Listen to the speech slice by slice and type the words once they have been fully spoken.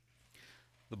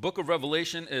The book of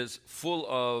Revelation is full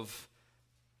of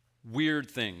weird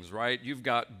things, right? You've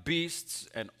got beasts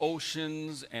and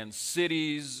oceans and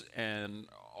cities and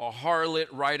a harlot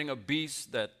riding a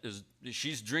beast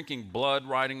she's drinking blood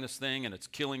riding this thing, and it's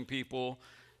killing people.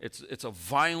 It's a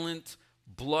violent,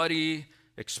 bloody,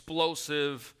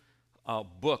 explosive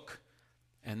book.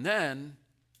 And then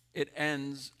it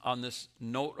ends on this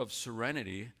note of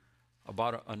serenity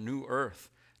about a new earth.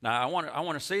 Now, I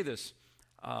want to say this.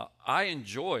 I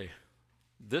enjoy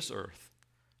this earth.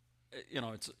 You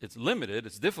know, it's limited,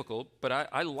 it's difficult, but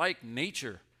I like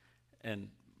nature and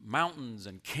mountains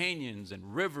and canyons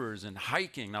and rivers and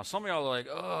hiking. Now, some of y'all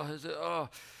are like,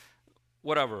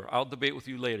 whatever. I'll debate with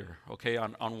you later, okay,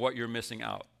 on what you're missing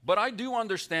out. But I do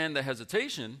understand the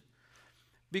hesitation,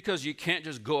 because you can't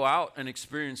just go out and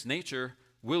experience nature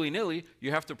willy-nilly.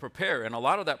 You have to prepare, and a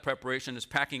lot of that preparation is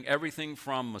packing everything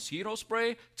from mosquito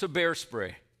spray to bear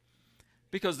spray,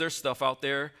 because there's stuff out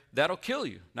there that'll kill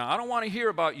you. Now, I don't want to hear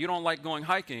about you don't like going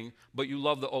hiking, but you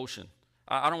love the ocean.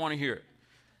 I don't want to hear it.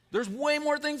 There's way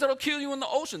more things that'll kill you in the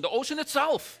ocean. The ocean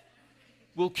itself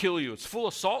will kill you. It's full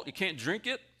of salt. You can't drink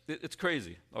it. It's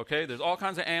crazy, okay? There's all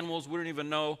kinds of animals we don't even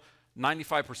know.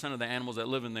 95% of the animals that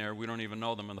live in there, we don't even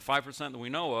know them. And the 5% that we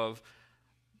know of,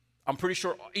 I'm pretty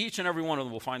sure each and every one of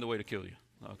them will find a way to kill you,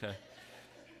 okay?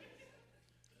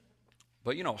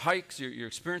 But, you know, hikes, you're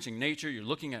experiencing nature, you're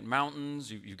looking at mountains,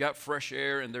 you've got fresh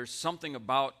air, and there's something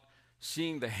about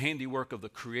seeing the handiwork of the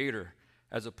Creator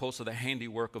as opposed to the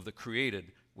handiwork of the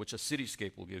created, which a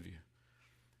cityscape will give you,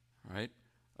 right?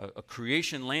 A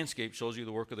creation landscape shows you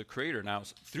the work of the Creator. Now,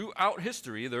 throughout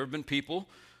history, there have been people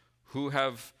who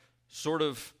have sort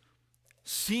of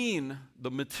seen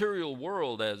the material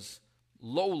world as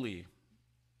lowly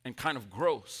and kind of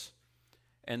gross,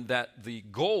 and that the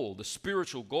goal, the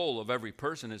spiritual goal of every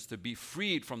person is to be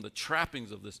freed from the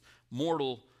trappings of this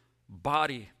mortal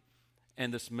body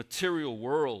and this material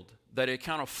world, that a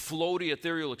kind of floaty,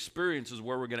 ethereal experience is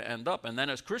where we're going to end up. And then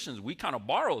as Christians, we kind of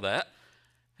borrow that,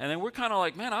 and then we're kind of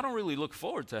like, man, I don't really look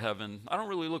forward to heaven. I don't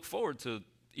really look forward to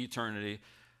eternity,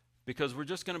 because we're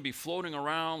just going to be floating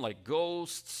around like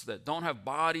ghosts that don't have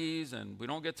bodies, and we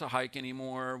don't get to hike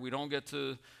anymore. We don't get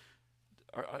to,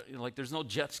 like, there's no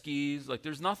jet skis. Like,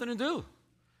 there's nothing to do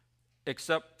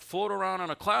except float around on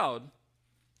a cloud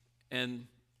and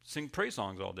sing praise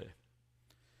songs all day.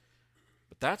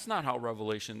 But that's not how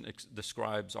Revelation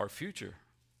describes our future.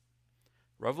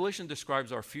 Revelation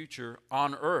describes our future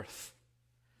on earth,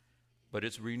 but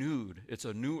it's renewed. It's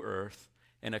a new earth,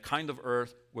 and a kind of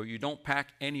earth where you don't pack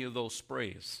any of those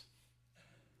sprays.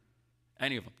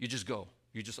 Any of them. You just go.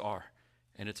 You just are.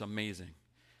 And it's amazing.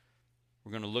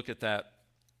 We're going to look at that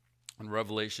in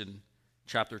Revelation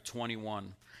chapter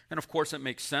 21. And of course it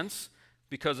makes sense,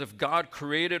 because if God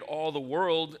created all the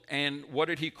world, and what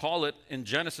did he call it in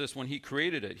Genesis when he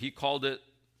created it? He called it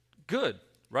good,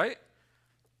 right?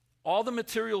 All the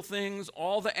material things,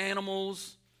 all the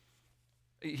animals,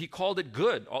 he called it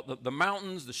good. All the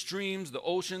mountains, the streams, the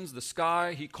oceans, the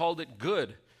sky, he called it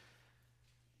good.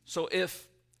 So if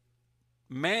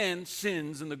man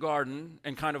sins in the garden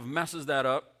and kind of messes that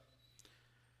up,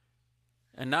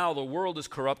 and now the world is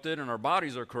corrupted and our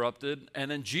bodies are corrupted,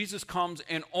 and then Jesus comes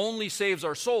and only saves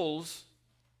our souls,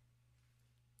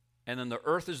 and then the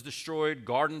earth is destroyed,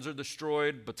 gardens are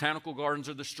destroyed, botanical gardens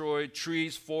are destroyed,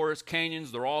 trees, forests,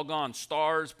 canyons, they're all gone.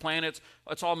 Stars, planets,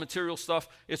 it's all material stuff.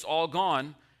 It's all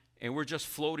gone, and we're just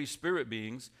floaty spirit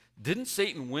beings. Didn't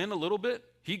Satan win a little bit?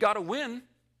 He got a win.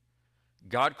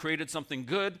 God created something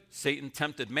good. Satan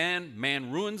tempted man.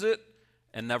 Man ruins it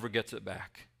and never gets it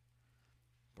back.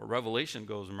 But Revelation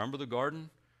goes, remember the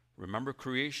garden? Remember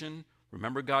creation?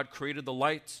 Remember God created the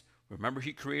lights? Remember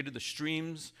he created the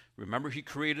streams? Remember he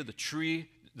created the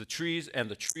trees and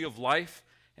the tree of life?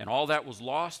 And all that was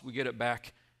lost, we get it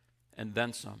back and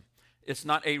then some. It's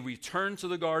not a return to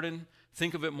the garden.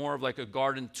 Think of it more of like a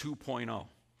garden 2.0,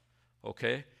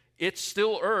 okay? It's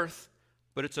still earth,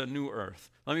 but it's a new earth.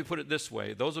 Let me put it this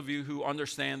way. Those of you who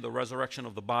understand the resurrection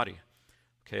of the body,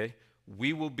 okay,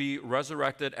 we will be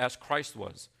resurrected as Christ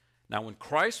was. Now, when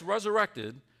Christ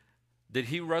resurrected, did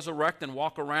he resurrect and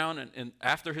walk around and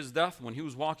after his death, when he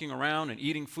was walking around and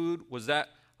eating food, was that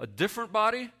a different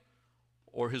body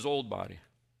or his old body?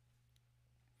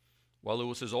 Well, it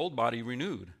was his old body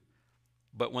renewed.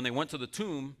 But when they went to the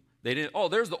tomb, they didn't, oh,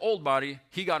 there's the old body.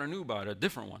 He got a new body, a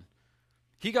different one.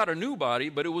 He got a new body,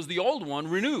 but it was the old one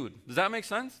renewed. Does that make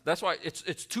sense? That's why it's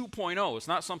 2.0. It's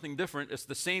not something different. It's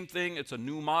the same thing. It's a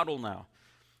new model now.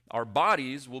 Our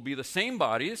bodies will be the same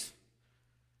bodies,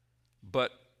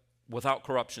 but without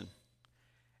corruption.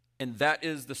 And that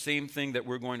is the same thing that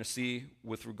we're going to see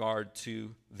with regard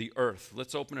to the earth.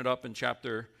 Let's open it up in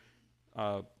chapter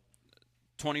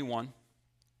 21.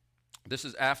 This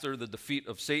is after the defeat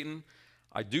of Satan.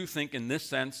 I do think in this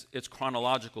sense it's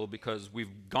chronological because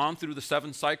we've gone through the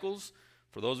 7 cycles.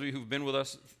 For those of you who've been with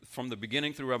us from the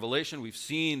beginning through Revelation, we've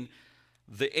seen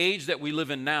the age that we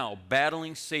live in now,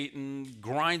 battling Satan,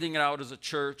 grinding it out as a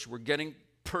church. We're getting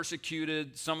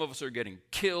persecuted. Some of us are getting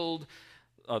killed.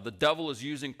 The devil is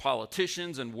using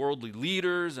politicians and worldly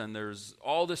leaders, and there's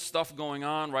all this stuff going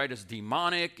on, right? It's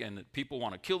demonic, and people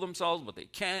want to kill themselves, but they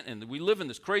can't, and we live in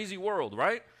this crazy world,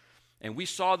 right? And we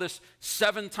saw this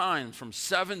 7 times from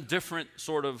 7 different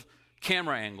sort of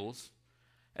camera angles,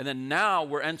 and then now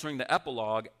we're entering the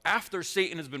epilogue after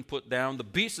Satan has been put down, the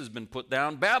beast has been put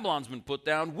down, Babylon's been put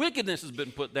down, wickedness has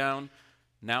been put down.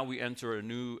 Now we enter a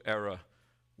new era,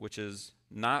 which is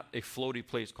not a floaty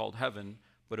place called heaven,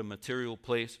 but a material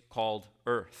place called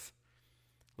earth.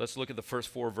 Let's look at the first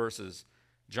 4 verses.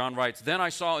 John writes, "Then I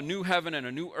saw a new heaven and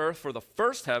a new earth, for the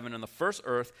first heaven and the first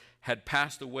earth had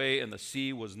passed away, and the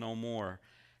sea was no more.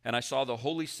 And I saw the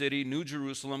holy city, New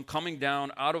Jerusalem, coming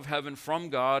down out of heaven from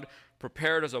God,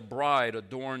 prepared as a bride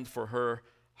adorned for her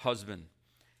husband.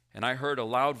 And I heard a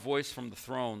loud voice from the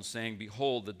throne saying,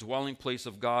 'Behold, the dwelling place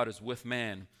of God is with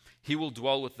man. He will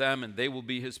dwell with them, and they will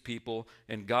be his people,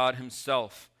 and God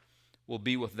himself will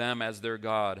be with them as their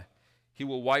God. He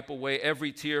will wipe away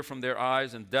every tear from their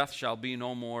eyes, and death shall be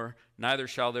no more. Neither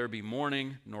shall there be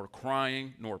mourning, nor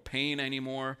crying, nor pain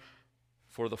anymore,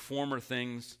 for the former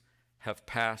things have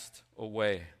passed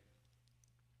away.'"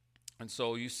 And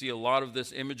so you see a lot of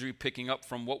this imagery picking up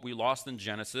from what we lost in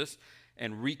Genesis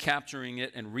and recapturing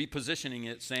it and repositioning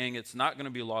it, saying it's not going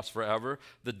to be lost forever.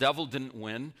 The devil didn't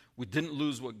win. We didn't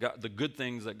lose the good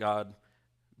things that God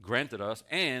granted us,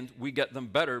 and we get them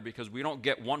better because we don't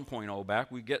get 1.0 back,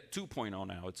 we get 2.0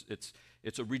 now.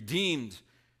 It's a redeemed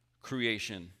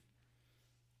creation.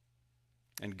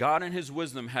 And God in his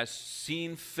wisdom has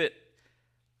seen fit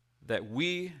that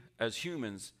we as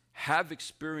humans have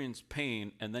experienced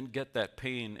pain and then get that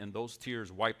pain and those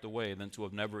tears wiped away than to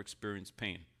have never experienced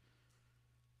pain.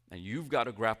 And you've got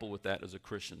to grapple with that as a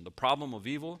Christian. The problem of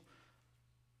evil,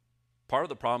 part of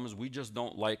the problem is we just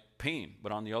don't like pain.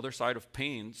 But on the other side of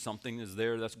pain, something is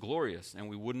there that's glorious. And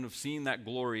we wouldn't have seen that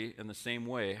glory in the same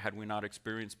way had we not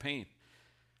experienced pain.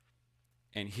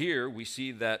 And here we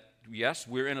see that, yes,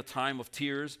 we're in a time of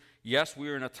tears. Yes,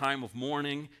 we're in a time of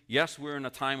mourning. Yes, we're in a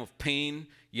time of pain.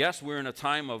 Yes, we're in a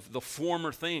time of the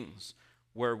former things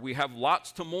where we have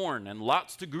lots to mourn and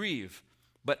lots to grieve.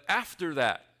 But after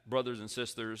that, brothers and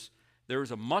sisters, there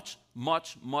is a much,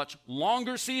 much, much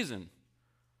longer season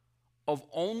of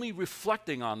only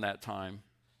reflecting on that time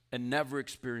and never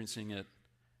experiencing it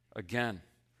again.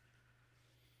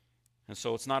 And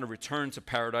so it's not a return to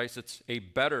paradise, it's a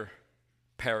better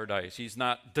paradise. He's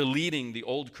not deleting the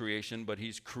old creation, but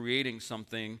he's creating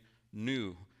something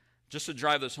new. Just to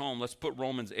drive this home, let's put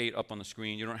Romans 8 up on the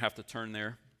screen. You don't have to turn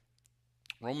there.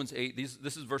 Romans 8,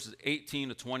 this is verses 18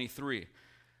 to 23.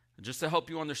 Just to help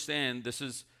you understand, this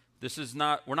is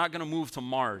not, we're not going to move to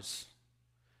Mars.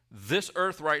 This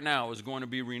earth right now is going to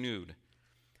be renewed.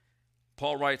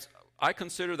 Paul writes, "I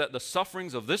consider that the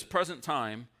sufferings of this present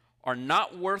time are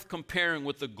not worth comparing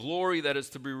with the glory that is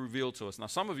to be revealed to us." Now,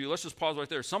 some of you, let's just pause right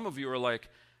there. Some of you are like,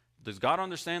 does God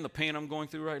understand the pain I'm going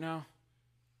through right now?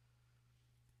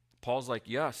 Paul's like,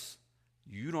 yes,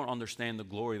 you don't understand the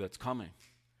glory that's coming.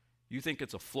 You think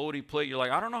it's a floaty plate. You're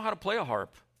like, I don't know how to play a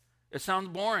harp. It sounds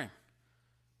boring.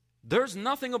 There's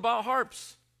nothing about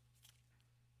harps.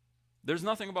 There's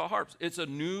nothing about harps. It's a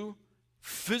new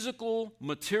physical,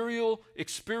 material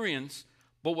experience,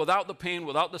 but without the pain,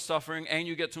 without the suffering, and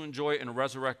you get to enjoy it in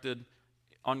resurrected,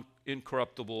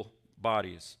 incorruptible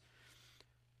bodies.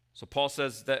 So Paul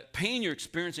says that pain you're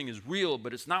experiencing is real,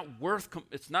 but it's not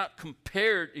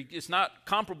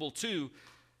comparable to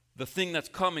the thing that's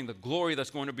coming, the glory that's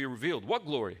going to be revealed. What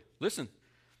glory? Listen,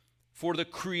 for the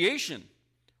creation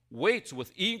waits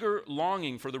with eager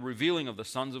longing for the revealing of the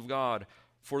sons of God.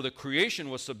 For the creation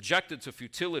was subjected to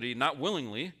futility, not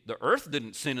willingly. The earth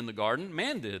didn't sin in the garden,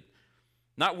 man did.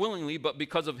 Not willingly, but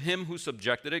because of him who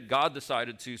subjected it, God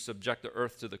decided to subject the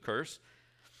earth to the curse,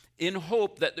 in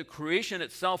hope that the creation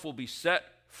itself will be set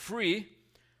free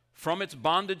from its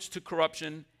bondage to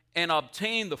corruption and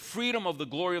obtain the freedom of the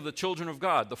glory of the children of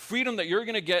God. The freedom that you're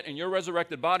going to get in your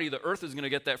resurrected body, the earth is going to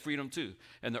get that freedom too.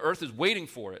 And the earth is waiting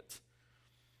for it.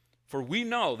 For we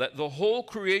know that the whole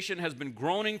creation has been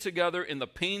groaning together in the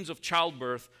pains of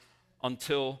childbirth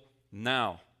until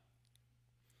now.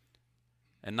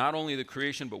 And not only the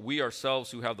creation, but we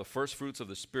ourselves who have the first fruits of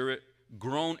the Spirit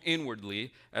groan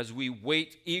inwardly as we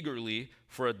wait eagerly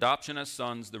for adoption as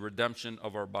sons, the redemption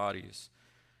of our bodies.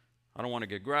 I don't want to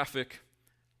get graphic,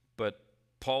 but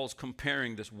Paul's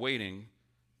comparing this waiting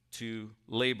to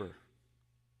labor.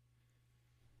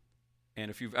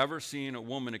 And if you've ever seen a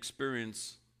woman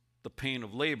experience the pain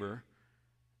of labor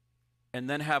and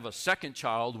then have a second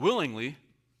child willingly,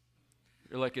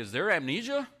 you're like, is there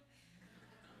amnesia?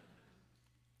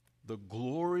 The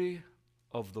glory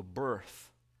of the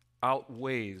birth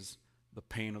outweighs the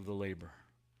pain of the labor.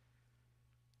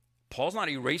 Paul's not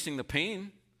erasing the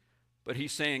pain, but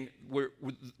he's saying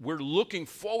we're looking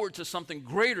forward to something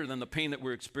greater than the pain that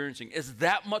we're experiencing. It's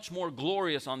that much more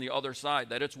glorious on the other side,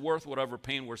 that it's worth whatever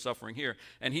pain we're suffering here.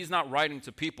 And he's not writing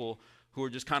to people who are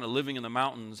just kind of living in the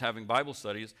mountains having Bible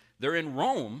studies. They're in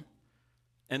Rome,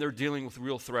 and they're dealing with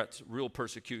real threats, real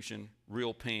persecution,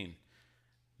 real pain.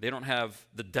 They don't have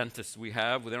the dentists we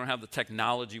have. They don't have the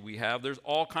technology we have. There's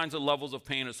all kinds of levels of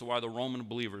pain as to why the Roman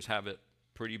believers have it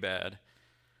pretty bad.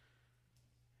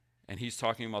 And he's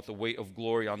talking about the weight of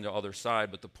glory on the other side.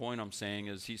 But the point I'm saying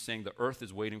is he's saying the earth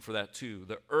is waiting for that too.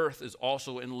 The earth is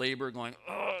also in labor going,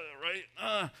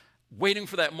 waiting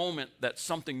for that moment that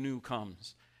something new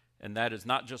comes. And that is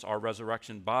not just our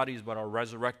resurrection bodies, but our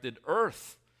resurrected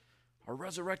earth. Our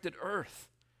resurrected earth.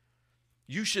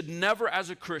 You should never, as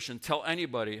a Christian, tell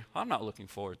anybody, I'm not looking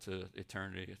forward to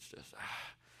eternity. It's just,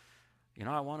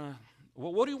 I want to,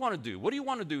 well, what do you want to do? What do you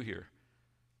want to do here?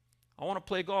 I want to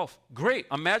play golf. Great.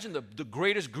 Imagine the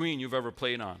greatest green you've ever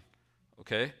played on,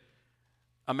 okay?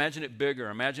 Imagine it bigger.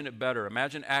 Imagine it better.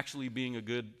 Imagine actually being a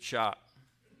good shot,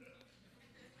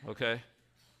 okay?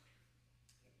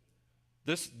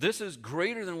 This is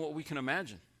greater than what we can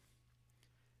imagine.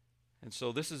 And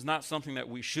so this is not something that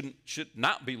we should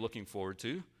not be looking forward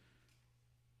to.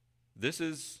 This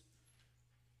is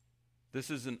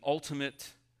an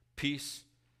ultimate peace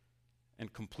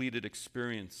and completed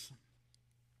experience.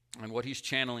 And what he's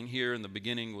channeling here in the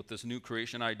beginning with this new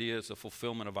creation idea is a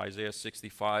fulfillment of Isaiah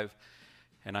 65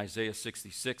 and Isaiah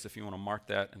 66, if you want to mark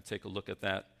that and take a look at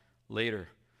that later.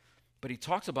 But he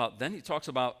talks about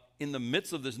in the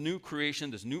midst of this new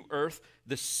creation, this new earth,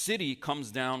 the city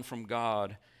comes down from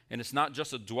God. And it's not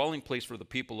just a dwelling place for the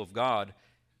people of God.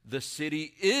 The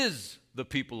city is the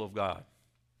people of God.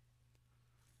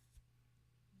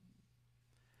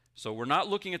 So we're not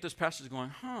looking at this passage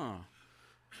going,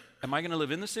 am I going to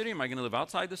live in the city? Am I going to live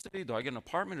outside the city? Do I get an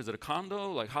apartment? Is it a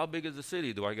condo? Like, how big is the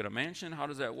city? Do I get a mansion? How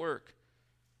does that work?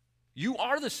 You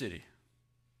are the city.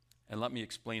 And let me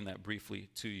explain that briefly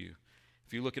to you.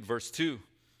 If you look at verse 2,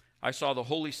 I saw the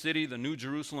holy city, the new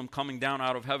Jerusalem, coming down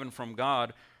out of heaven from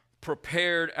God,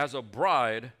 prepared as a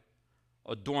bride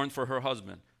adorned for her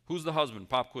husband. Who's the husband?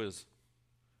 Pop quiz.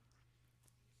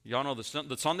 Y'all know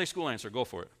the Sunday school answer. Go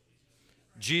for it.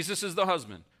 Jesus is the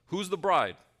husband. Who's the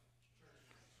bride?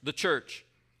 The church.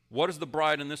 What is the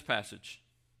bride in this passage?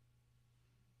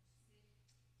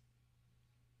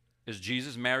 Is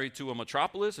Jesus married to a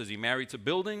metropolis? Is he married to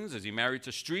buildings? Is he married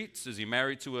to streets? Is he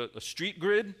married to a street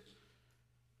grid?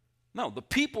 No, the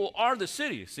people are the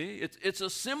city, see? It's a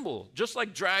symbol. Just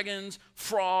like dragons,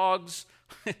 frogs,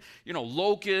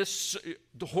 locusts,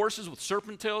 the horses with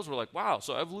serpent tails. We're like, wow,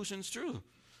 so evolution's true.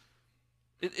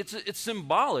 It's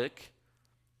symbolic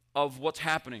of what's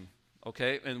happening,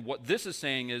 okay? And what this is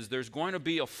saying is there's going to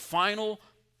be a final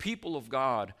people of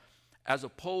God as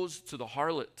opposed to the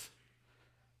harlot,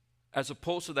 as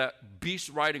opposed to that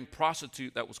beast-riding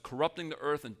prostitute that was corrupting the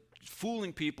earth and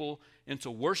fooling people into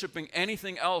worshiping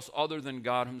anything else other than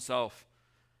God himself.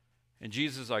 And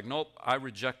Jesus is like, nope, I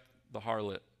reject the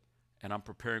harlot, and I'm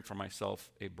preparing for myself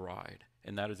a bride.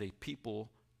 And that is a people,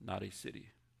 not a city.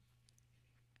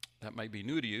 That might be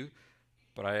new to you,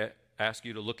 but I ask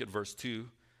you to look at verse 2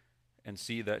 and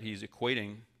see that he's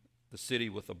equating the city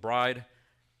with the bride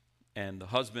and the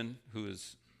husband, who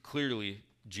is clearly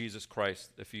Jesus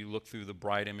Christ, if you look through the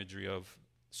bride imagery of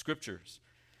scriptures.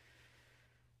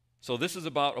 So this is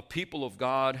about a people of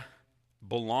God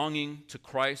belonging to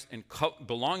Christ and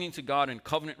belonging to God in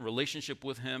covenant relationship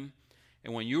with him.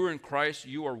 And when you are in Christ,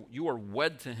 you are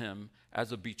wed to him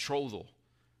as a betrothal.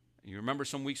 You remember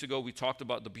some weeks ago we talked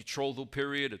about the betrothal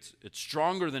period. It's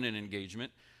stronger than an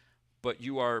engagement, but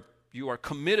you are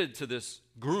committed to this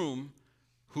groom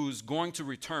who's going to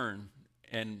return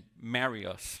and marry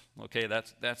us. Okay,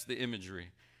 that's the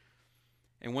imagery.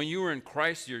 And when you are in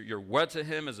Christ, you're wed to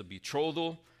him as a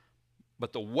betrothal.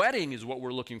 But the wedding is what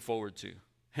we're looking forward to.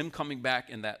 Him coming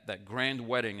back in that grand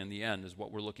wedding in the end is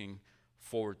what we're looking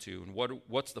forward to. And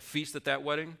what's the feast at that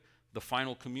wedding? The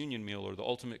final communion meal, or the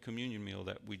ultimate communion meal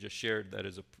that we just shared, that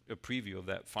is a preview of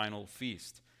that final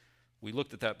feast. We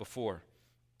looked at that before.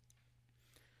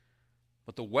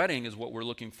 But the wedding is what we're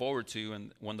looking forward to.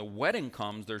 And when the wedding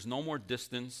comes, there's no more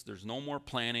distance, there's no more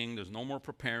planning, there's no more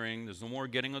preparing, there's no more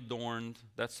getting adorned.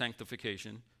 That's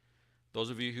sanctification. Those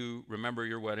of you who remember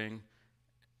your wedding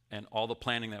and all the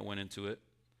planning that went into it,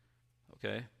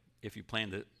 okay, if you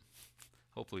planned it,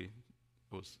 hopefully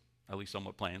it was at least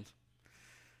somewhat planned.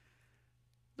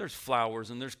 There's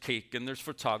flowers, and there's cake, and there's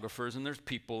photographers, and there's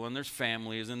people, and there's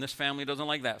families, and this family doesn't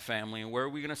like that family, and where are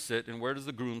we going to sit, and where does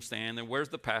the groom stand, and where's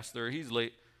the pastor? He's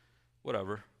late,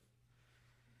 whatever.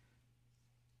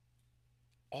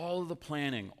 All of the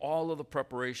planning, all of the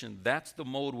preparation, that's the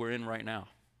mode we're in right now.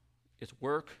 It's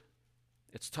work,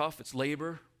 it's tough, it's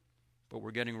labor, but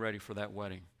we're getting ready for that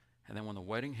wedding. And then when the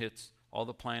wedding hits, all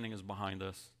the planning is behind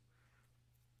us,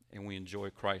 and we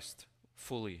enjoy Christ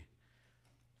fully.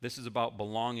 This is about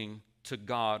belonging to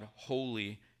God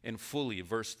wholly and fully.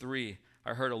 Verse 3,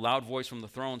 I heard a loud voice from the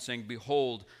throne saying,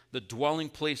 behold, the dwelling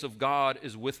place of God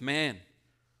is with man.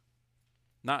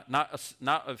 Not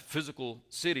a physical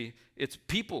city, it's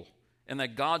people. And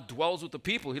that God dwells with the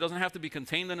people. He doesn't have to be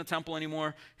contained in a temple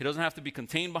anymore. He doesn't have to be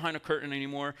contained behind a curtain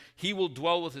anymore. He will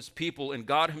dwell with his people, and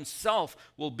God himself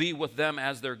will be with them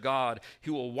as their God. He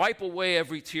will wipe away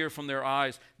every tear from their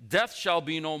eyes. Death shall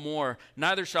be no more.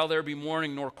 Neither shall there be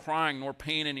mourning, nor crying, nor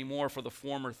pain anymore, for the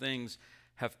former things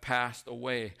have passed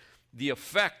away. The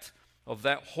effect of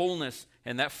that wholeness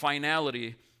and that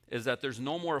finality is that there's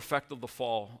no more effect of the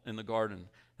fall in the garden,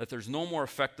 that there's no more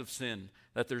effect of sin,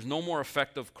 that there's no more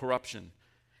effect of corruption.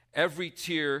 Every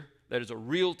tear that is a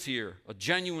real tear,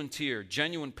 genuine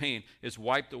pain, is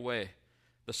wiped away.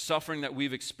 The suffering that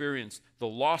we've experienced, the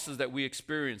losses that we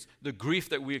experience, the grief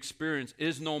that we experience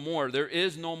is no more. There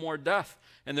is no more death,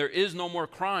 and there is no more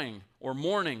crying or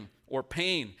mourning or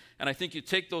pain. And I think you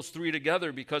take those three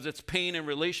together because it's pain in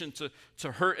relation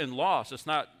to hurt and loss. It's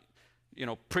not,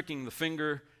 pricking the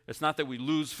finger. It's not that we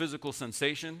lose physical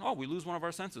sensation. Oh, we lose one of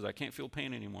our senses. I can't feel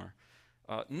pain anymore.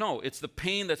 No, it's the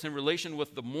pain that's in relation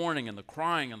with the mourning and the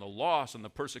crying and the loss and the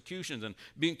persecutions and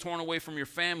being torn away from your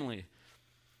family.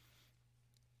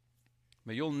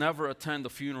 But you'll never attend a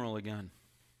funeral again.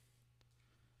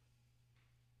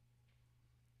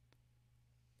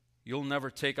 You'll never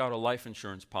take out a life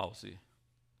insurance policy.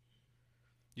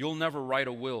 You'll never write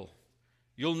a will.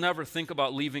 You'll never think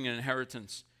about leaving an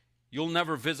inheritance. You'll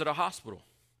never visit a hospital.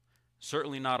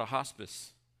 Certainly not a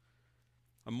hospice.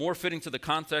 And more fitting to the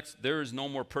context, there is no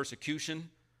more persecution,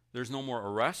 there's no more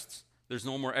arrests, there's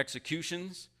no more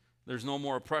executions, there's no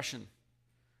more oppression.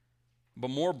 But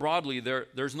more broadly,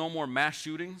 there's no more mass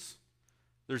shootings,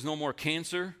 there's no more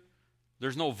cancer,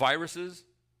 there's no viruses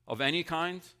of any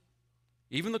kind,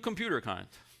 even the computer kind.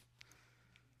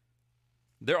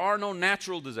 There are no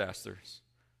natural disasters.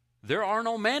 There are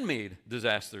no man-made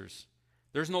disasters.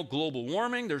 There's no global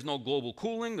warming, there's no global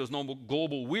cooling, there's no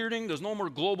global weirding, there's no more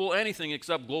global anything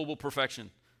except global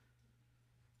perfection.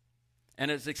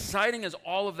 And as exciting as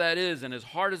all of that is, and as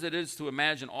hard as it is to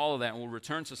imagine all of that, and we'll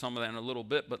return to some of that in a little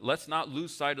bit, but let's not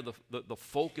lose sight of the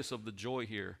focus of the joy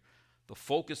here. The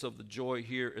focus of the joy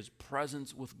here is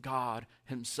presence with God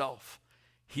himself.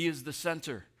 He is the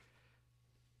center.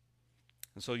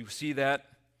 And so you see that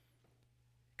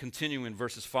continue in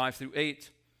verses 5 through 8.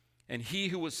 And he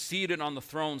who was seated on the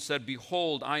throne said,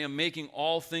 behold, I am making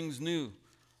all things new.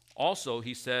 Also,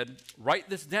 he said, write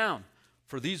this down,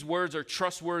 for these words are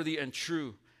trustworthy and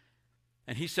true.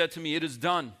 And he said to me, it is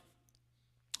done.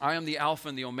 I am the Alpha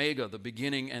and the Omega, the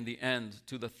beginning and the end.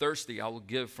 To the thirsty I will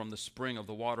give from the spring of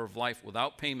the water of life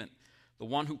without payment. The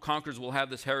one who conquers will have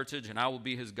this heritage, and I will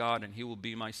be his God, and he will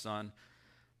be my son.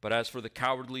 But as for the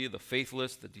cowardly, the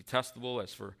faithless, the detestable,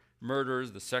 as for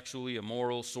murderers, the sexually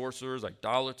immoral, sorcerers,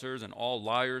 idolaters, and all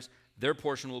liars, their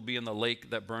portion will be in the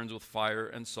lake that burns with fire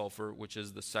and sulfur, which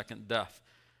is the second death.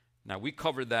 Now, we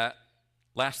covered that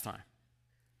last time.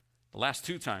 The last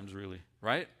two times, really,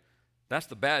 right? That's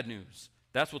the bad news.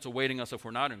 That's what's awaiting us if we're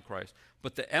not in Christ.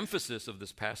 But the emphasis of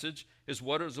this passage is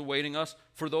what is awaiting us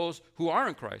for those who are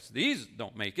in Christ. These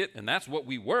don't make it, and that's what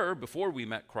we were before we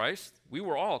met Christ. We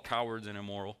were all cowards and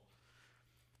immoral.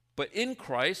 But in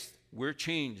Christ, we're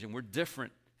changed and we're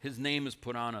different. His name is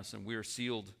put on us and we are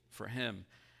sealed for him.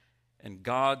 And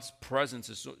God's presence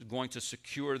is going to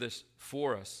secure this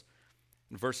for us.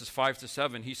 In verses 5 to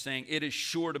 7, he's saying, it is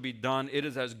sure to be done. It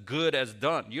is as good as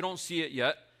done. You don't see it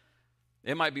yet.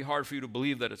 It might be hard for you to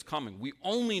believe that it's coming. We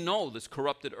only know this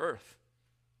corrupted earth.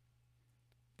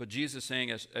 But Jesus is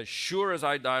saying, as sure as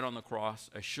I died on the cross,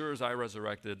 as sure as I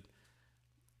resurrected,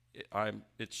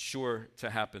 it's sure to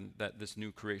happen that this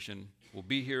new creation will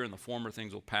be here and the former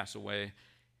things will pass away,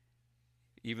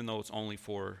 even though it's only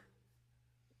for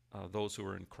those who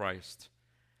are in Christ.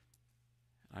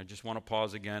 I just want to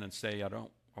pause again and say,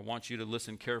 I want you to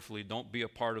listen carefully. Don't be a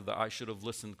part of the I should have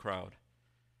listened crowd.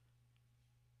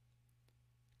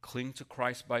 Cling to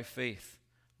Christ by faith,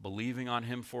 believing on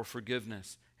him for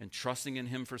forgiveness, and trusting in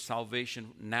him for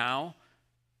salvation now,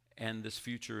 and this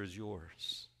future is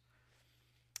yours.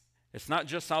 It's not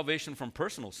just salvation from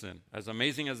personal sin, as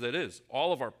amazing as that is.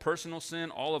 All of our personal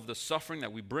sin, all of the suffering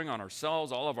that we bring on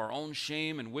ourselves, all of our own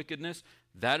shame and wickedness,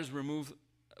 that is removed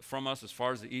from us as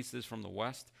far as the east is from the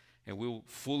west, and we'll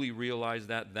fully realize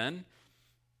that then.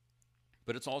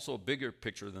 But it's also a bigger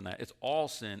picture than that. It's all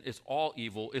sin, it's all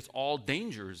evil, it's all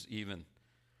dangers even.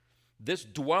 This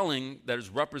dwelling that is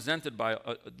represented by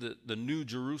the New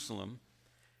Jerusalem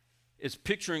is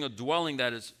picturing a dwelling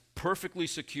that is perfectly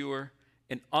secure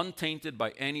and untainted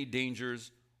by any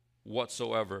dangers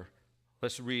whatsoever.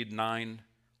 Let's read 9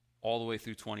 all the way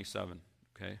through 27,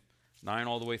 okay? 9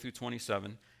 all the way through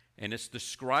 27. And it's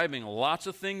describing lots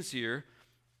of things here,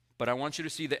 but I want you to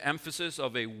see the emphasis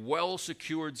of a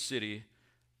well-secured city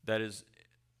that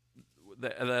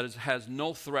has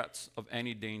no threats of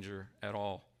any danger at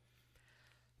all.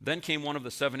 Then came one of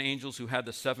the 7 angels who had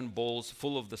the 7 bowls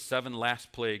full of the 7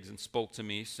 last plagues and spoke to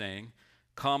me, saying,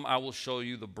 "Come, I will show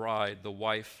you the bride, the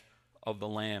wife of the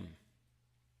Lamb."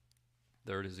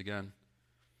 There it is again.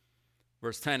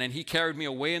 Verse 10, "And he carried me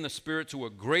away in the Spirit to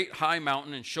a great high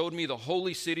mountain and showed me the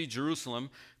holy city, Jerusalem,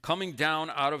 coming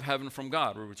down out of heaven from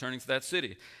God." We're returning to that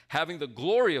city. "Having the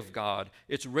glory of God,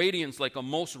 its radiance like a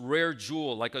most rare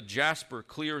jewel, like a jasper,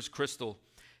 clear as crystal.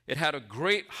 It had a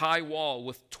great high wall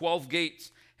with 12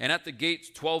 gates, and at the gates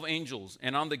 12 angels,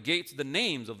 and on the gates the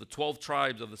names of the 12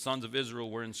 tribes of the sons of Israel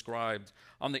were inscribed.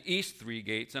 On the east 3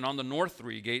 gates, and on the north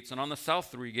 3 gates, and on the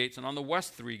south 3 gates, and on the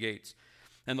west 3 gates.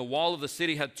 And the wall of the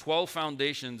city had 12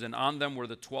 foundations, and on them were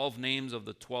the 12 names of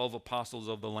the 12 apostles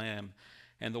of the Lamb.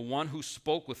 And the one who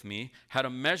spoke with me had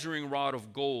a measuring rod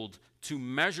of gold to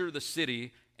measure the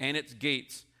city and its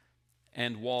gates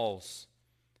and walls.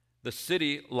 The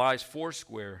city lies 4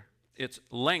 square, its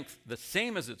length the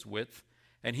same as its width,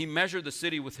 and he measured the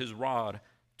city with his rod,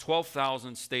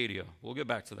 12,000 stadia." We'll get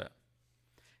back to that.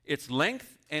 "Its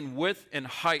length and width and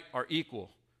height are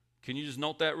equal." Can you just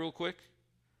note that real quick?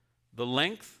 The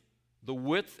length, the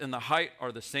width, and the height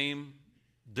are the same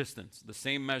distance, the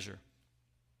same measure.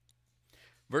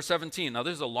 Verse 17, now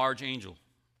this is a large angel,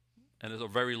 and there's a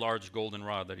very large golden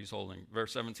rod that he's holding.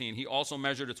 Verse 17, "He also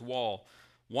measured its wall,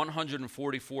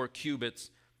 144 cubits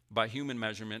by human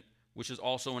measurement, which is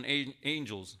also an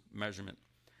angel's measurement.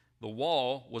 The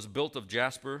wall was built of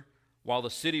jasper, while the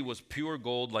city was pure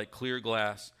gold like clear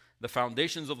glass. The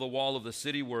foundations of the wall of the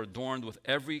city were adorned with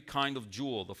every kind of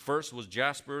jewel. The first was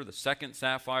jasper, the second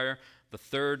sapphire, the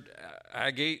third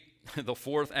agate, the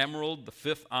fourth emerald, the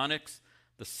fifth onyx,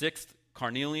 the sixth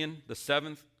carnelian, the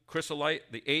seventh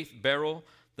chrysolite, the eighth beryl,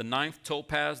 the ninth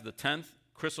topaz, the 10th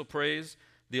chrysoprase,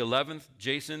 the 11th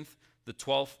jacinth, the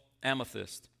 12th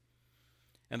amethyst.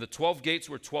 And the 12 gates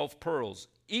were 12 pearls,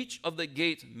 each of the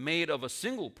gates made of a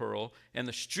single pearl, and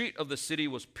the street of the city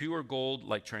was pure gold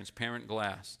like transparent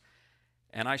glass.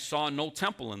 And I saw no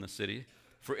temple in the city,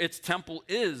 for its temple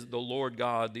is the Lord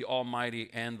God, the Almighty,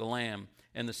 and the Lamb.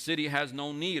 And the city has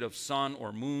no need of sun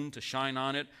or moon to shine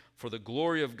on it, for the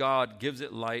glory of God gives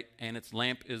it light, and its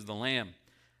lamp is the Lamb.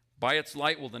 By its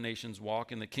light will the nations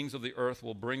walk, and the kings of the earth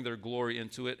will bring their glory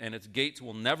into it, and its gates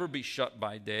will never be shut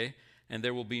by day, and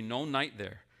there will be no night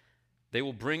there. They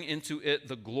will bring into it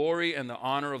the glory and the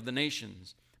honor of the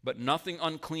nations, but nothing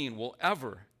unclean will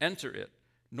ever enter it,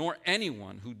 nor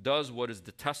anyone who does what is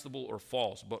detestable or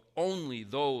false, but only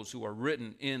those who are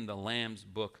written in the Lamb's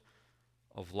book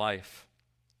of life."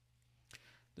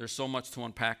 There's so much to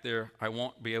unpack there. I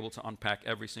won't be able to unpack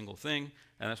every single thing,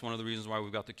 and that's one of the reasons why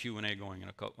we've got the Q&A going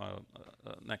in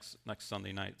next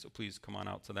Sunday night, so please come on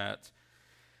out to that.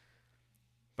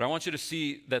 But I want you to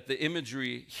see that the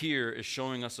imagery here is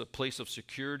showing us a place of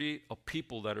security, a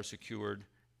people that are secured,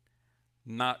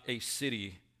 not a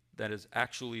city that is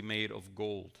actually made of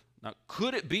gold. Now,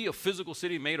 could it be a physical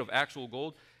city made of actual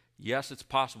gold? Yes, it's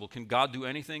possible. Can God do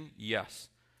anything? Yes.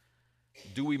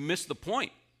 Do we miss the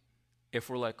point? If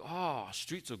we're like, oh,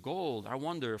 streets of gold, I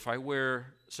wonder if I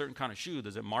wear a certain kind of shoe,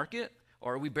 does it mark it?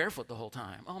 Or are we barefoot the whole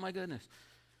time? Oh, my goodness.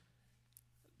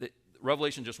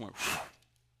 Revelation just went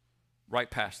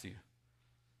right past you.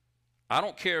 I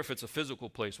don't care if it's a physical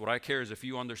place. What I care is if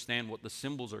you understand what the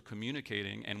symbols are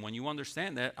communicating. And when you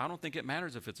understand that, I don't think it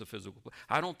matters if it's a physical place.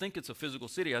 I don't think it's a physical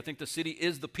city. I think the city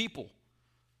is the people.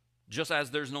 Just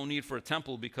as there's no need for a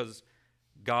temple because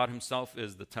God himself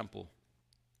is the temple.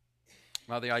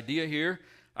 Now, the idea here,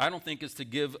 I don't think is to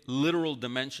give literal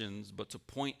dimensions, but to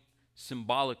point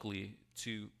symbolically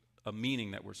to a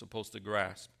meaning that we're supposed to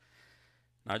grasp.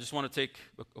 Now, I just want to take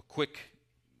a quick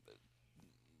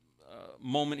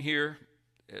moment here.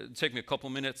 It'll take me a couple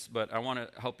minutes, but I want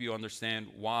to help you understand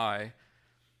why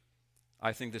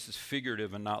I think this is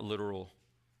figurative and not literal,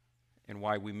 and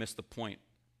why we miss the point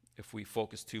if we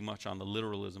focus too much on the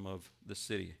literalism of the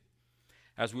city.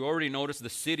 As we already noticed, the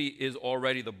city is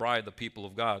already the bride, the people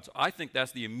of God. So I think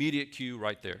that's the immediate cue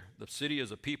right there. The city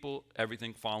is a people,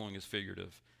 everything following is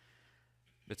figurative.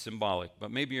 It's symbolic,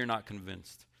 but maybe you're not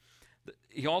convinced.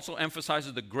 He also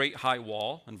emphasizes the great high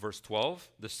wall in verse 12.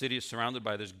 The city is surrounded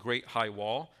by this great high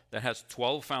wall that has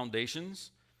 12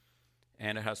 foundations,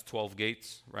 and it has 12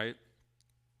 gates, right?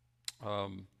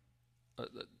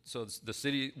 So the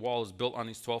city wall is built on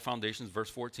these 12 foundations, verse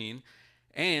 14,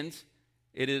 and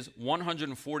it is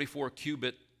 144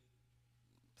 cubit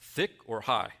thick or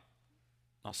high.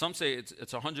 Now, some say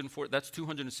it's 104, that's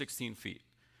 216 feet.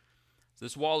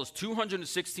 This wall is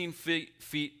 216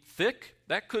 feet thick.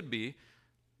 That could be,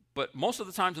 but most of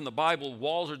the times in the Bible,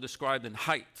 walls are described in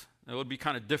height. It would be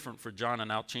kind of different for John,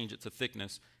 and I'll change it to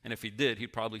thickness. And if he did,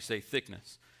 he'd probably say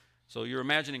thickness. So you're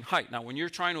imagining height. Now, when you're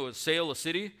trying to assail a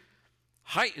city,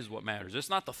 height is what matters. It's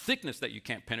not the thickness that you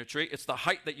can't penetrate. It's the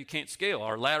height that you can't scale.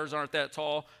 Our ladders aren't that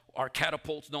tall. Our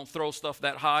catapults don't throw stuff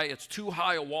that high. It's too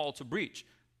high a wall to breach.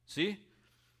 See?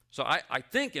 So I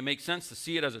think it makes sense to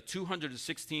see it as a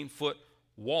 216-foot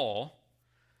wall.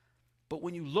 But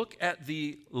when you look at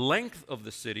the length of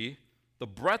the city, the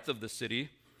breadth of the city,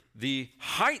 the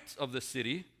height of the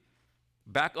city,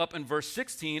 back up in verse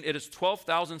 16, it is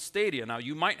 12,000 stadia. Now,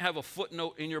 you might have a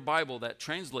footnote in your Bible that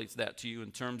translates that to you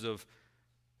in terms of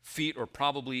feet or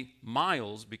probably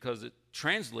miles, because it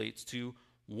translates to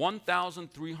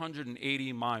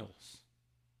 1,380 miles.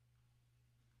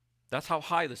 That's how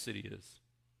high the city is.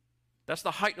 That's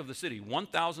the height of the city,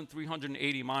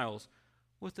 1,380 miles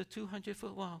with a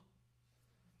 200-foot wall.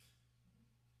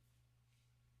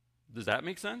 Does that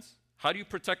make sense? How do you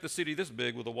protect a city this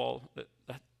big with a wall?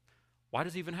 Why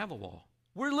does it even have a wall?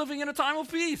 We're living in a time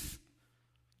of peace.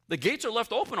 The gates are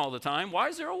left open all the time. Why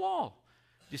is there a wall?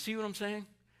 Do you see what I'm saying?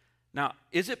 Now,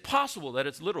 is it possible that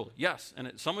it's literal? Yes.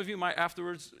 And some of you might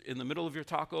afterwards, in the middle of your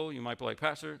taco, you might be like,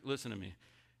 Pastor, listen to me.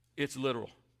 It's literal.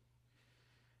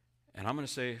 And I'm going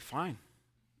to say, fine.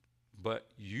 But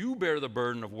you bear the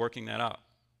burden of working that out,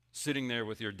 sitting there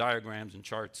with your diagrams and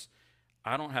charts.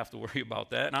 I don't have to worry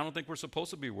about that, and I don't think we're supposed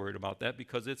to be worried about that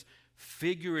because it's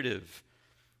figurative.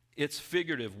 It's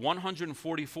figurative.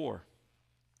 144.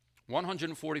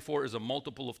 144 is a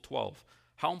multiple of 12.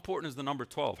 How important is the number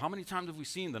 12? How many times have we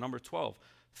seen the number 12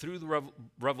 through the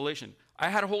Revelation? I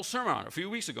had a whole sermon on it a few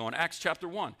weeks ago in Acts chapter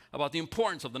 1 about the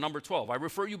importance of the number 12. I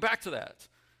refer you back to that,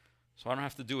 so I don't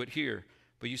have to do it here.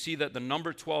 But you see that the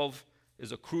number 12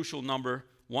 is a crucial number.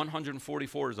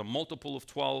 144 is a multiple of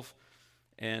 12.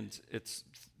 And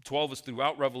 12 is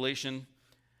throughout Revelation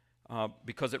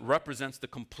because it represents the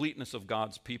completeness of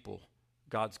God's people,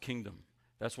 God's kingdom.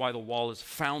 That's why the wall is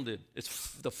founded.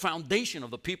 It's the foundation of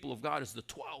the people of God is the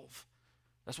 12.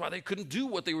 That's why they couldn't do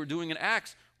what they were doing in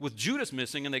Acts with Judas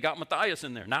missing, and they got Matthias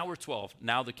in there. Now we're 12.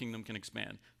 Now the kingdom can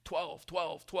expand. 12,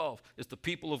 12, 12. It's the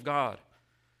people of God.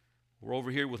 We're over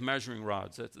here with measuring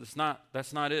rods. That's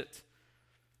not it.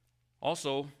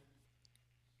 Also,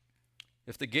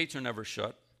 if the gates are never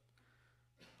shut,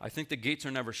 I think the gates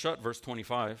are never shut, verse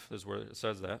 25 is where it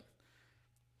says that,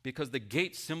 because the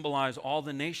gates symbolize all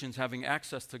the nations having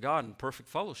access to God in perfect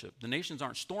fellowship. The nations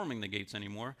aren't storming the gates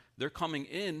anymore. They're coming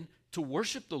in to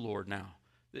worship the Lord now.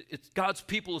 God's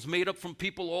people is made up from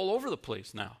people all over the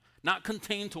place now, not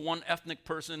contained to one ethnic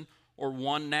person or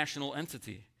one national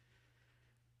entity.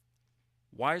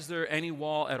 Why is there any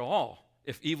wall at all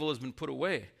if evil has been put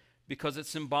away? Because it's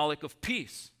symbolic of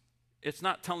peace. It's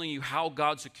not telling you how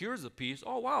God secures the peace.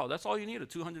 Oh, wow, that's all you need, a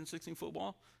 216-foot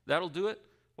wall? That'll do it?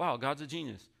 Wow, God's a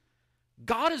genius.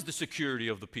 God is the security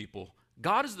of the people.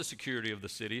 God is the security of the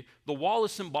city. The wall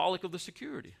is symbolic of the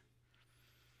security.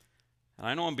 And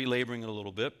I know I'm belaboring it a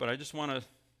little bit, but I just want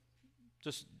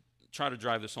to try to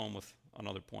drive this home with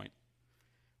another point.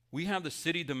 We have the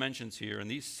city dimensions here,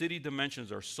 and these city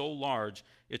dimensions are so large,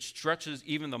 it stretches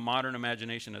even the modern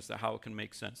imagination as to how it can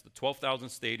make sense. The 12,000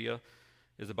 stadia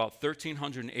is about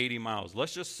 1,380 miles.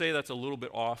 Let's just say that's a little bit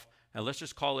off, and let's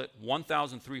just call it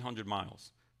 1,300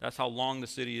 miles. That's how long the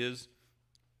city is.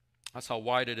 That's how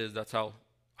wide it is. That's how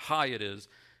high it is.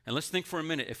 And let's think for a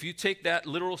minute. If you take that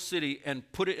literal city and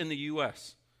put it in the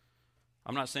U.S.,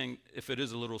 I'm not saying if it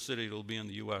is a literal city, it'll be in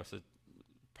the U.S. It's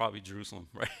probably Jerusalem,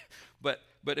 right?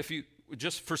 But if you,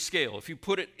 just for scale, if you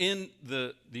put it in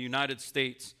the United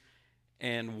States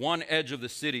and one edge of the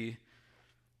city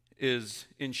is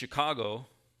in Chicago,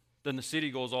 then the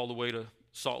city goes all the way to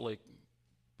Salt Lake.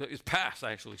 It's past,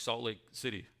 actually, Salt Lake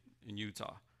City in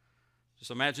Utah. Just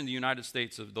imagine the United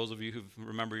States, of those of you who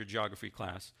remember your geography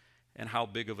class, and how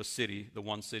big of a city the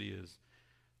one city is.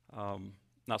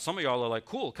 Now, some of y'all are like,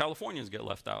 cool, Californians get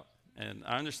left out. And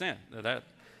I understand that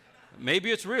maybe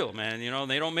it's real, man.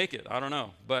 They don't make it. I don't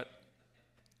know. But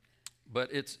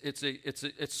it's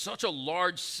such a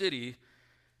large city,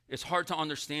 it's hard to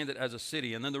understand it as a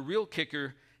city. And then the real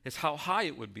kicker is how high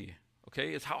it would be.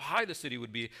 Okay, it's how high the city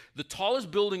would be. The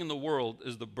tallest building in the world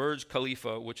is the Burj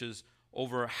Khalifa, which is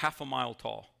over half a mile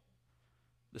tall.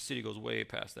 The city goes way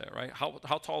past that, right?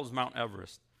 How tall is Mount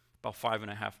Everest? About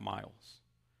 5.5 miles.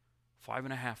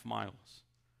 5.5 miles.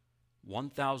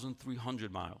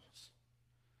 1,300 miles.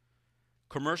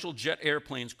 Commercial jet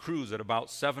airplanes cruise at about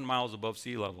 7 miles above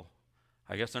sea level.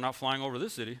 I guess they're not flying over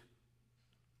this city.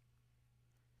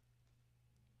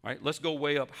 Right? Let's go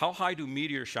way up. How high do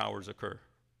meteor showers occur?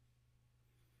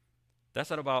 That's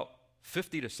at about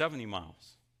 50 to 70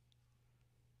 miles.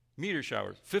 Meteor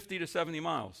showers, 50 to 70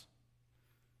 miles.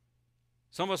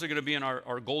 Some of us are going to be in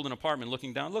our golden apartment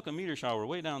looking down. Look, a meteor shower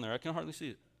way down there. I can hardly see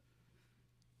it.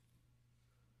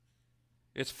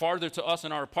 It's farther to us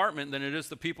in our apartment than it is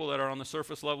to people that are on the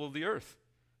surface level of the earth,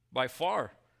 by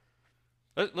far.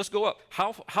 Let's go up.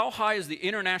 How high is the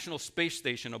International Space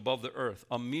Station above the earth?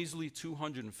 A measly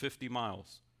 250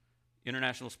 miles.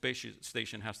 International Space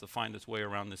Station has to find its way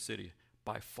around this city,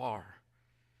 by far.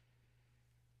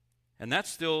 And that's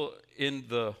still in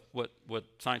the what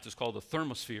scientists call the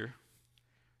thermosphere,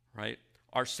 right?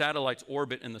 Our satellites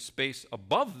orbit in the space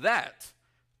above that,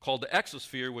 called the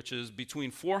exosphere, which is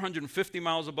between 450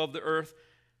 miles above the earth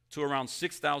to around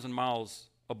 6,000 miles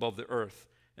above the earth.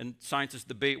 And scientists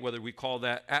debate whether we call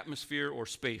that atmosphere or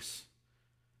space.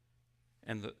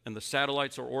 And the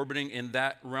satellites are orbiting in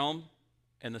that realm,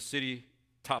 and the city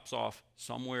tops off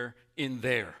somewhere in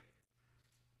there.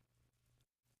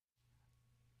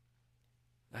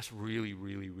 That's really,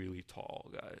 really, really tall,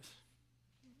 guys.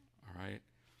 All right?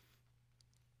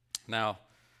 Now,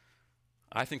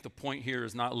 I think the point here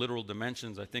is not literal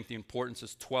dimensions. I think the importance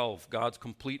is 12, God's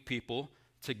complete people,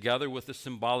 together with the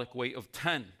symbolic weight of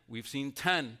 10. We've seen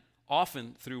 10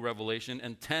 often through Revelation,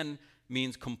 and 10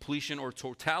 means completion or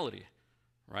totality,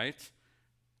 right?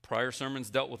 Prior sermons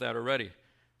dealt with that already.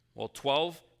 Well,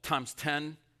 12 times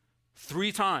 10,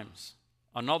 3 times.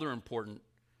 Another important.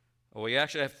 We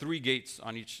actually have 3 gates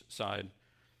on each side.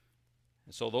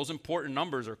 And so those important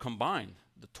numbers are combined.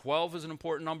 The 12 is an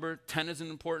important number, 10 is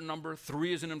an important number,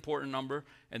 3 is an important number,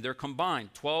 and they're combined.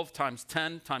 12 times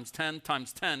 10 times 10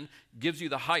 times 10 gives you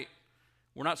the height.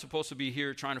 We're not supposed to be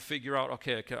here trying to figure out,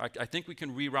 okay, I think we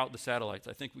can reroute the satellites.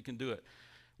 I think we can do it.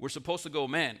 We're supposed to go,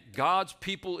 man, God's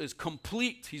people is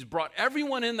complete. He's brought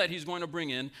everyone in that he's going to bring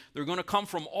in. They're going to come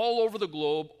from all over the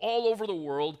globe, all over the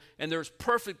world, and there's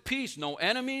perfect peace. No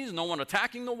enemies, no one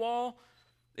attacking the wall.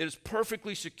 It is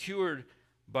perfectly secured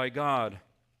by God.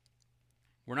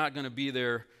 We're not going to be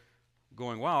there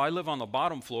going, wow, I live on the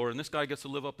bottom floor, and this guy gets to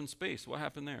live up in space. What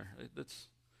happened there?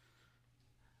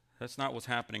 That's not what's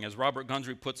happening. As Robert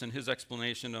Gundry puts in his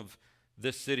explanation of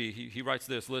this city, he writes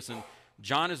this, listen,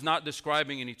 John is not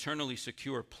describing an eternally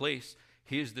secure place.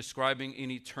 He is describing an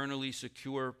eternally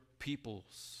secure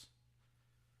peoples.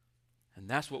 And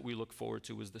that's what we look forward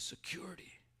to, is the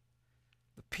security,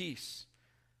 the peace.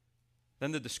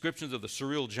 Then the descriptions of the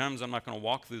surreal gems, I'm not going to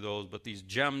walk through those, but these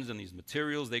gems and these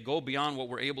materials, they go beyond what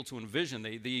we're able to envision.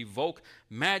 They evoke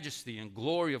majesty and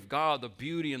glory of God, the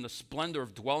beauty and the splendor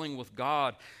of dwelling with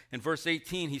God. In verse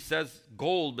 18, he says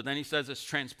gold, but then he says it's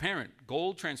transparent.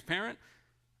 Gold, transparent?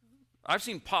 I've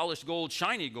seen polished gold,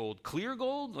 shiny gold, clear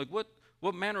gold. Like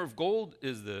what manner of gold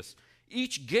is this?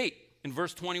 Each gate in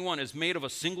verse 21 is made of a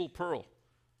single pearl.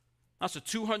 That's a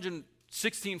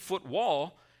 216-foot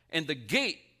wall, and the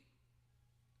gate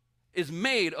is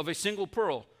made of a single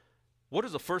pearl. What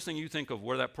is the first thing you think of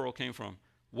where that pearl came from?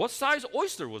 What size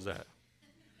oyster was that?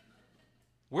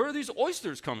 Where are these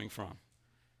oysters coming from?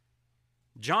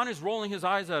 John is rolling his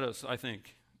eyes at us, I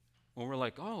think, when we're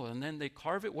like, oh, and then they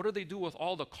carve it? What do they do with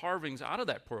all the carvings out of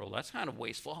that pearl? That's kind of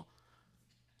wasteful.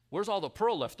 Where's all the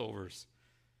pearl leftovers?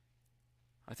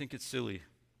 I think it's silly.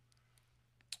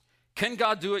 Can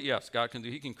God do it? Yes, God can do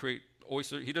it. He can create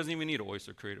oyster. He doesn't even need an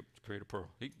oyster to create a pearl.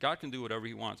 God can do whatever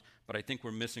he wants, but I think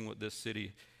we're missing what this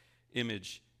city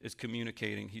image is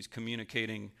communicating. He's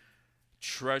communicating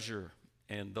treasure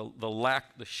and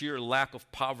the sheer lack of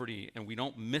poverty, and we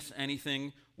don't miss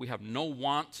anything. We have no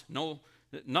want,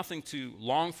 nothing to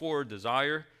long for or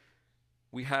desire.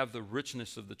 We have the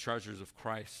richness of the treasures of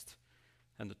Christ.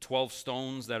 And the 12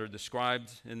 stones that are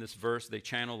described in this verse, they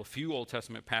channel a few Old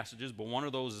Testament passages, but one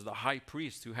of those is the high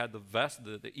priest who had the vest,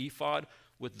 the ephod,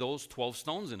 with those 12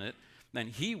 stones in it. And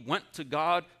he went to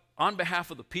God on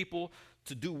behalf of the people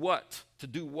to do what? To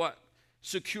do what?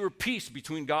 Secure peace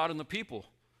between God and the people.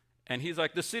 And he's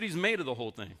like, the city's made of the whole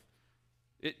thing.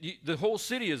 The whole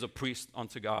city is a priest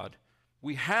unto God.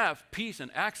 We have peace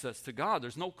and access to God.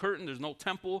 There's no curtain, there's no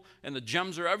temple, and the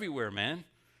gems are everywhere, man.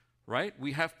 Right?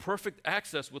 We have perfect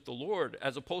access with the Lord,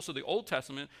 as opposed to the Old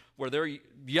Testament where they're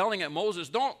yelling at Moses,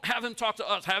 don't have him talk to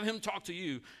us, have him talk to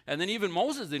you. And then even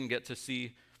Moses didn't get to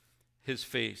see his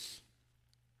face.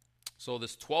 So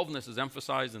this 12ness is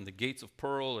emphasized in the gates of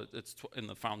pearl, it's in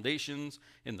the foundations,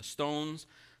 in the stones.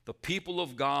 The people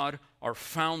of God are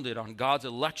founded on God's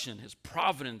election, his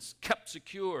providence, kept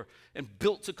secure and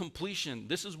built to completion.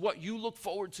 This is what you look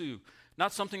forward to,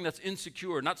 not something that's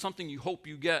insecure, not something you hope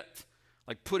you get,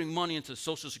 like putting money into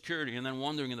Social Security and then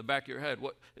wondering in the back of your head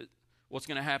what's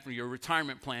going to happen to your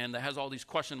retirement plan that has all these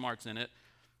question marks in it.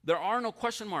 There are no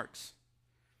question marks.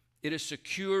 It is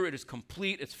secure, it is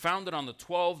complete, it's founded on the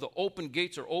 12. The open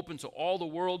gates are open to all the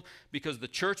world because the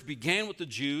church began with the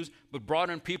Jews but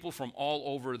brought in people from all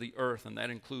over the earth, and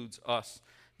that includes us.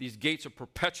 These gates are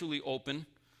perpetually open.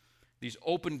 These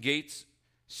open gates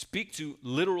speak to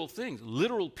literal things,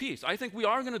 literal peace. I think we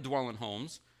are going to dwell in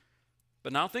homes,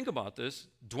 but now think about this.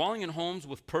 Dwelling in homes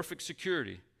with perfect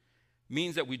security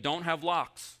means that we don't have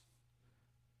locks.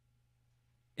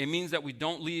 It means that we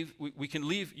don't leave, you can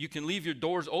leave your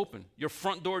doors open. Your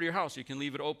front door to your house, you can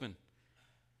leave it open.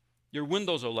 Your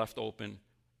windows are left open.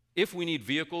 If we need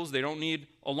vehicles, they don't need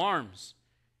alarms.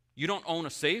 You don't own a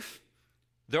safe.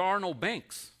 There are no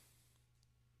banks.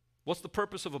 What's the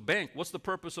purpose of a bank? What's the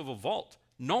purpose of a vault?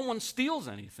 No one steals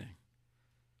anything.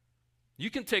 You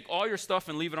can take all your stuff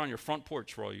and leave it on your front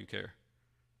porch for all you care.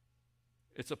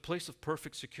 It's a place of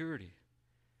perfect security.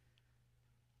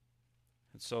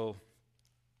 And so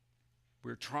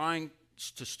we're trying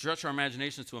to stretch our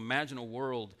imaginations to imagine a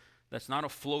world that's not a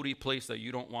floaty place that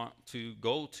you don't want to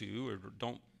go to or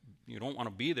you don't want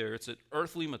to be there. It's an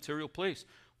earthly, material place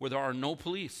where there are no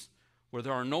police, where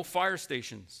there are no fire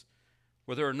stations,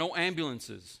 where there are no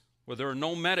ambulances, where there are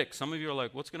no medics. Some of you are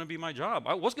like, what's going to be my job?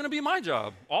 What's going to be my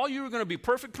job? All you are going to be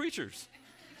perfect preachers.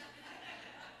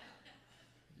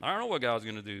 I don't know what God's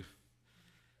going to do.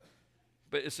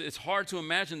 But it's hard to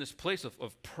imagine this place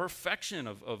of perfection,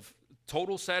 of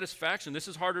total satisfaction. This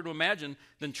is harder to imagine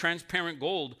than transparent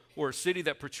gold or a city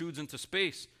that protrudes into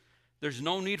space. There's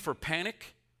no need for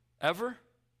panic ever.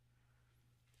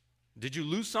 Did you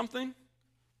lose something?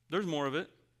 There's more of it.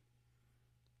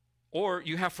 Or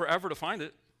you have forever to find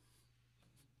it.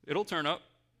 It'll turn up.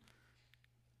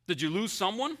 Did you lose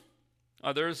someone?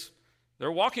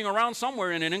 They're walking around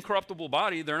somewhere in an incorruptible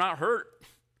body. They're not hurt.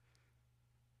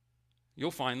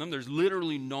 You'll find them. There's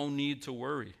literally no need to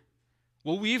worry.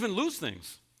 Will we even lose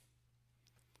things?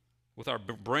 With our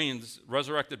brains,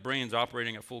 resurrected brains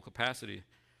operating at full capacity.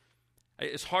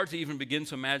 It's hard to even begin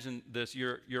to imagine this.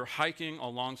 You're hiking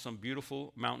along some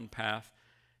beautiful mountain path,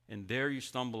 and there you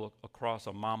stumble across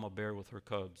a mama bear with her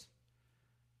cubs.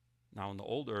 Now, on the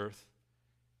old earth,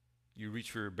 you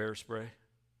reach for your bear spray.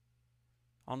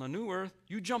 On the new earth,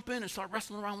 you jump in and start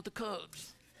wrestling around with the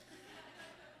cubs.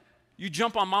 You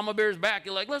jump on mama bear's back,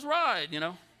 you're like, let's ride,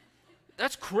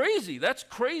 That's crazy. That's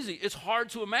crazy. It's hard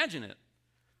to imagine it.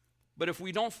 But if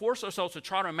we don't force ourselves to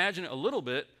try to imagine it a little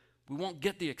bit, we won't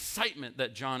get the excitement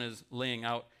that John is laying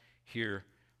out here,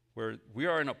 where we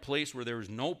are in a place where there is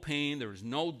no pain, there is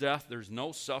no death, there's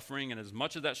no suffering, and as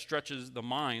much as that stretches the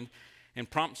mind and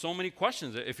prompts so many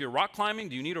questions. If you're rock climbing,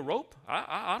 do you need a rope?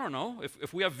 I don't know.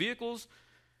 If we have vehicles,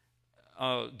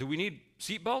 do we need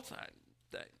seatbelts?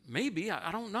 Maybe.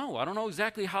 I don't know. I don't know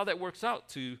exactly how that works out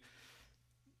to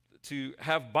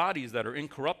have bodies that are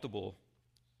incorruptible.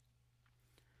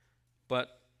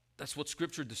 But that's what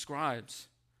Scripture describes.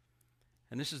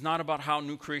 And this is not about how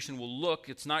new creation will look.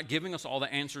 It's not giving us all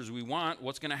the answers we want.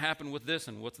 What's going to happen with this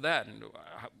and what's that? And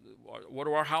what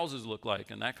do our houses look like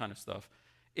and that kind of stuff.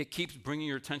 It keeps bringing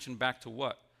your attention back to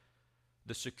what?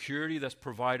 The security that's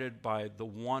provided by the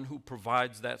one who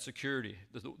provides that security,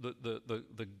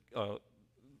 the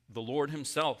Lord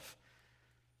himself.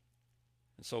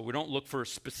 And so we don't look for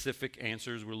specific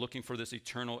answers. We're looking for this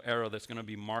eternal era that's going to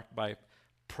be marked by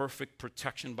perfect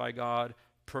protection by God,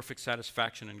 perfect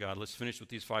satisfaction in God. Let's finish with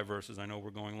these 5 verses. I know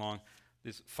we're going long.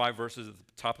 These 5 verses at the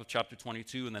top of chapter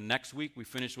 22, and then next week we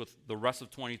finish with the rest of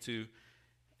 22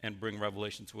 and bring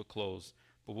Revelation to a close.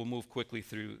 But we'll move quickly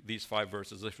through these 5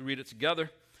 verses. If we read it together,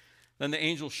 Then the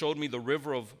angel showed me the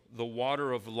river of the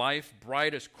water of life,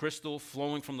 bright as crystal,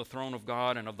 flowing from the throne of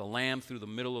God and of the Lamb through the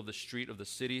middle of the street of the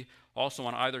city. Also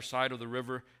on either side of the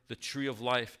river, the tree of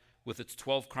life with its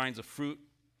 12 kinds of fruit.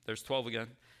 There's 12 again,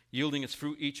 yielding its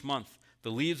fruit each month. The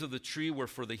leaves of the tree were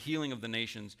for the healing of the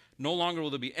nations. No longer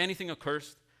will there be anything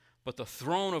accursed, but the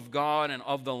throne of God and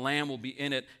of the Lamb will be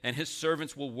in it, and his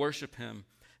servants will worship him.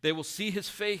 They will see his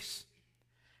face,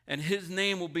 and his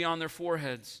name will be on their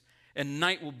foreheads. And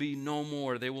night will be no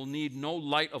more. They will need no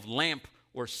light of lamp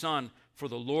or sun, for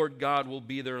the Lord God will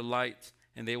be their light,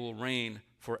 and they will reign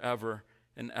forever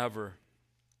and ever.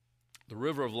 The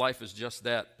river of life is just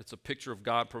that. It's a picture of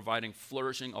God providing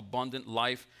flourishing, abundant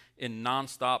life in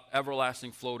nonstop,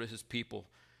 everlasting flow to his people.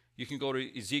 You can go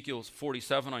to Ezekiel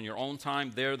 47 on your own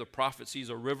time. There, the prophet sees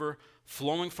a river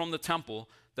flowing from the temple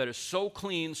that is so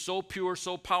clean, so pure,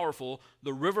 so powerful.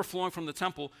 The river flowing from the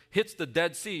temple hits the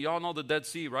Dead Sea. Y'all know the Dead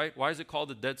Sea, right? Why is it called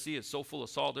the Dead Sea? It's so full of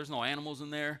salt. There's no animals in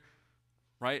there,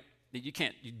 right? You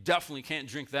definitely can't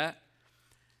drink that.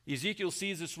 Ezekiel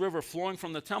sees this river flowing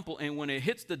from the temple, and when it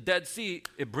hits the Dead Sea,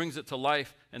 it brings it to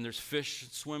life, and there's fish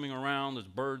swimming around, there's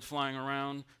birds flying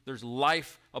around. There's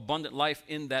life, abundant life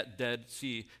in that Dead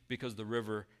Sea because the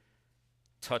river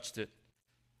touched it.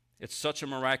 It's such a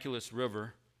miraculous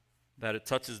river that it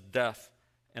touches death,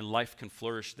 and life can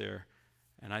flourish there.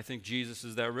 And I think Jesus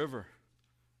is that river.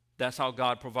 That's how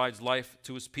God provides life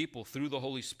to his people, through the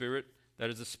Holy Spirit. That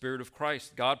is the Spirit of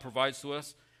Christ. God provides to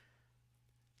us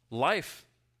life.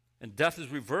 And death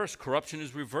is reversed. Corruption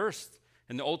is reversed.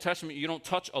 In the Old Testament, you don't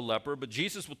touch a leper, but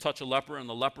Jesus would touch a leper and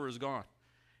the leper is gone.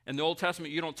 In the Old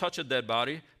Testament, you don't touch a dead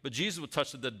body, but Jesus would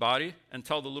touch the dead body and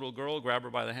tell the little girl, grab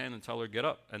her by the hand and tell her, get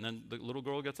up. And then the little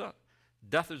girl gets up.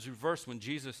 Death is reversed when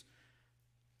Jesus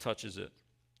touches it.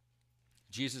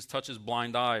 Jesus touches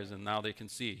blind eyes and now they can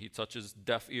see. He touches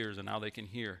deaf ears and now they can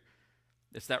hear.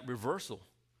 It's that reversal.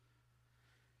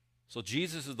 So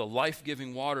Jesus is the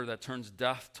life-giving water that turns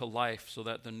death to life, so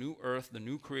that the new earth, the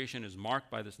new creation, is marked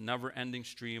by this never-ending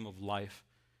stream of life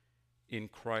in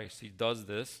Christ. He does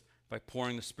this by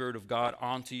pouring the Spirit of God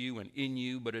onto you and in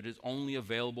you, but it is only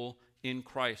available in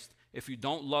Christ. If you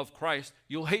don't love Christ,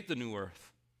 you'll hate the new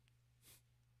earth.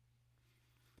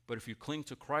 But if you cling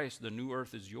to Christ, the new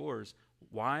earth is yours.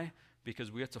 Why? Because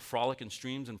we have to frolic in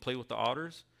streams and play with the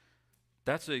otters?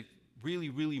 That's a really,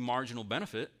 really marginal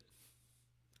benefit.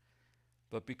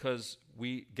 But because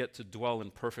we get to dwell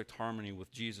in perfect harmony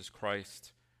with Jesus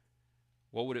Christ,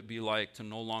 what would it be like to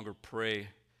no longer pray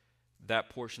that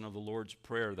portion of the Lord's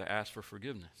Prayer that asks for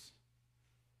forgiveness?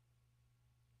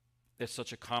 It's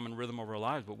such a common rhythm of our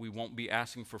lives, but we won't be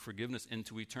asking for forgiveness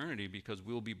into eternity because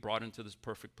we'll be brought into this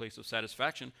perfect place of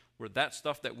satisfaction where that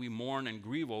stuff that we mourn and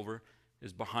grieve over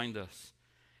is behind us.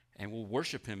 And we'll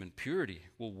worship him in purity.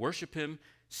 We'll worship him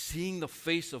seeing the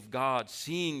face of God,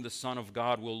 seeing the Son of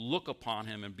God. We'll look upon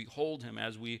him and behold him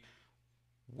as we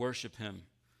worship him.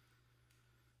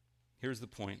 Here's the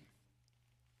point.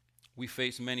 We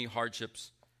face many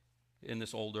hardships in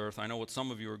this old earth. I know what some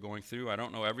of you are going through. I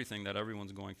don't know everything that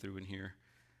everyone's going through in here.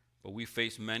 But we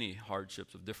face many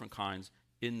hardships of different kinds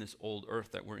in this old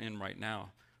earth that we're in right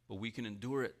now. But we can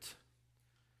endure it.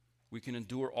 We can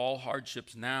endure all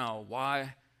hardships now.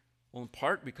 Why? Well, in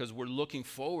part because we're looking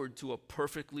forward to a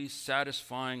perfectly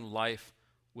satisfying life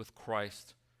with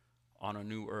Christ on a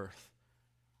new earth.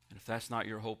 And if that's not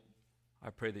your hope,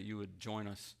 I pray that you would join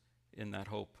us in that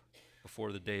hope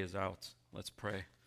before the day is out. Let's pray.